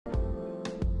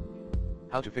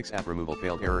How to fix app removal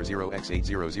failed error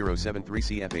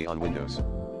 0x80073CFA on Windows.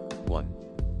 1.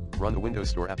 Run the Windows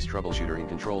Store Apps Troubleshooter in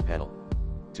Control Panel.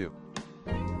 2.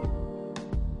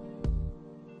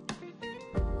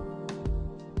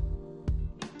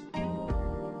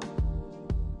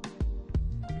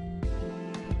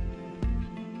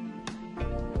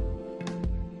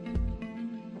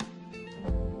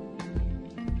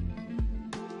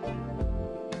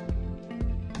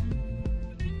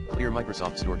 Clear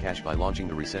Microsoft Store cache by launching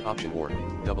the reset option or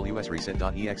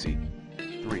wsreset.exe.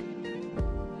 3.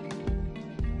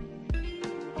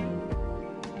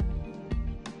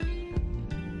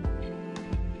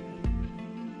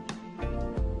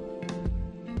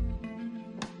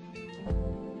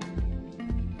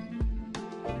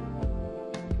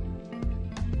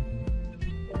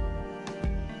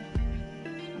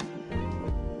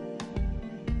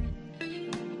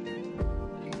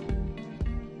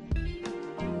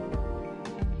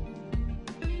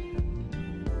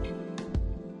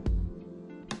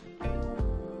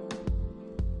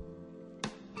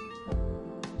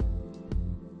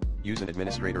 Use an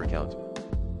administrator account.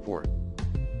 4.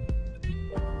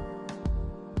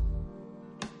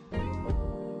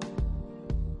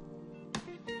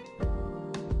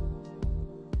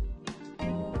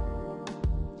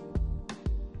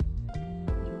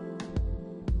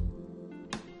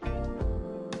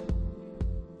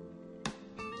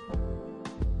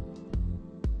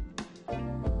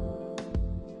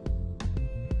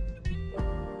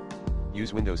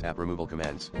 Use Windows app removal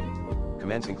commands.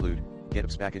 Commands include get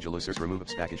apps package elusers, remove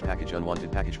apps package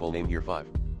unwanted package full name here. 5.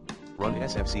 Run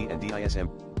sfc and dism.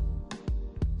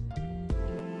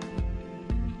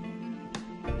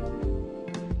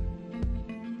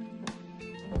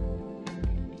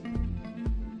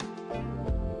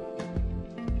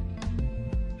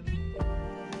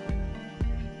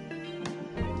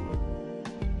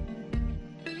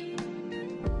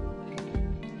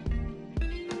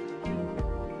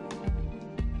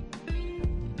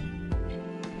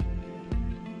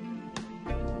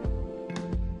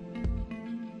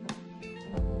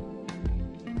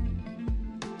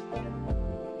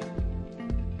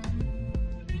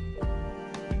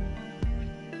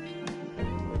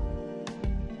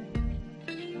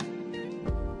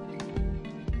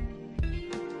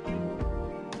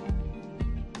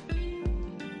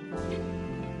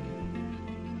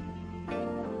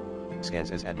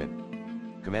 Scans as admin.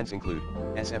 Commands include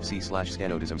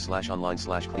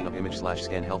sfc/scanodism/online/cleanup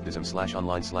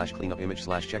image/scan-helpdism/online/cleanup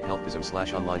image/check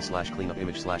helpdism/online/cleanup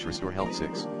image/restore help.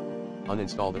 6.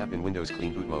 Uninstall the app in Windows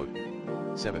Clean Boot Mode.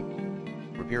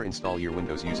 7. Repair install your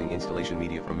Windows using installation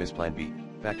media from MIS Plan B,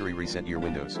 factory reset your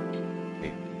Windows.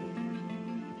 8.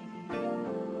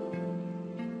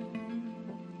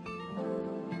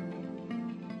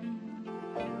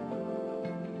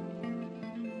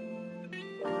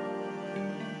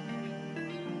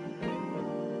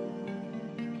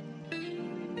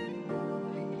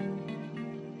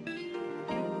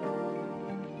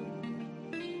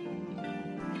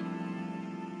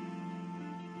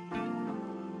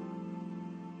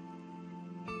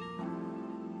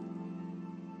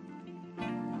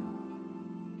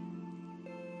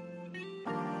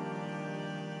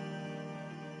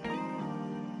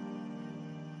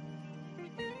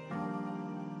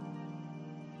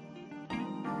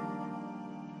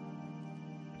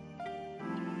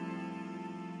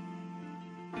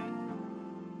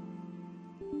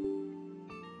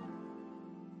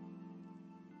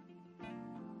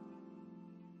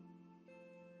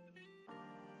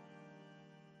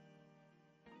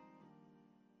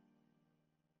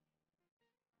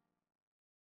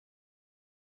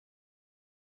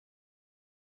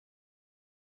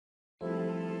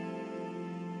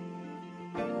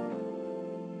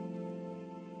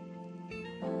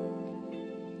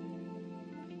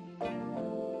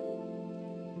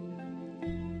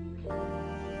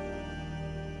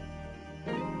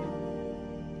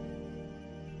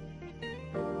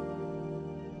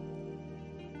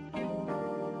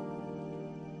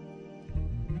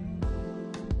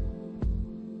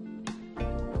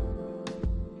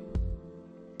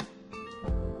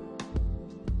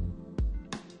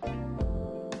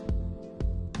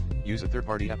 Use a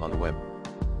third-party app on the web.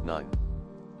 9.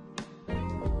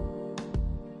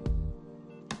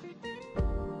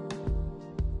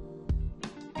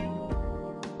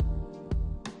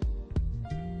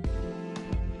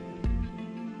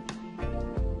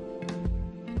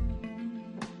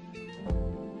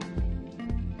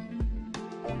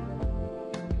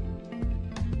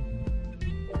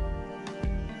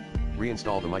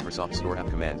 Reinstall the Microsoft Store app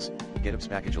commands. Get apps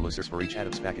package elusers for each add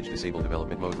apps package, disable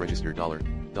development mode, register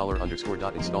 $.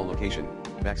 $_.install location,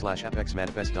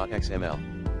 \apexmanifest.xml.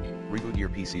 Reboot your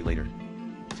PC later.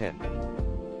 10.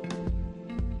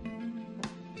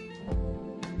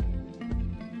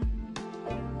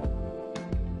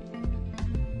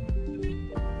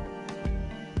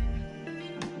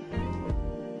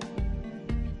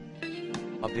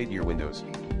 Update your Windows.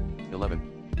 11.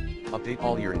 Update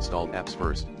all your installed apps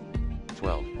first.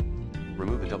 12.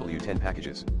 Remove the W10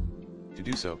 packages. To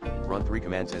do so, run 3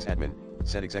 commands as admin.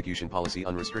 Set execution policy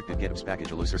unrestricted get apps package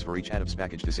elusers for each apps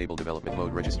package disable development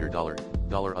mode register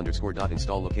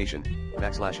 $_.install location,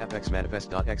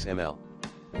 \apexmanifest.xml.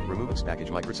 Remove apps package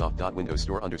Microsoft.Windows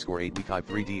Store _8 week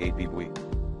 3D 8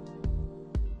 BBWE.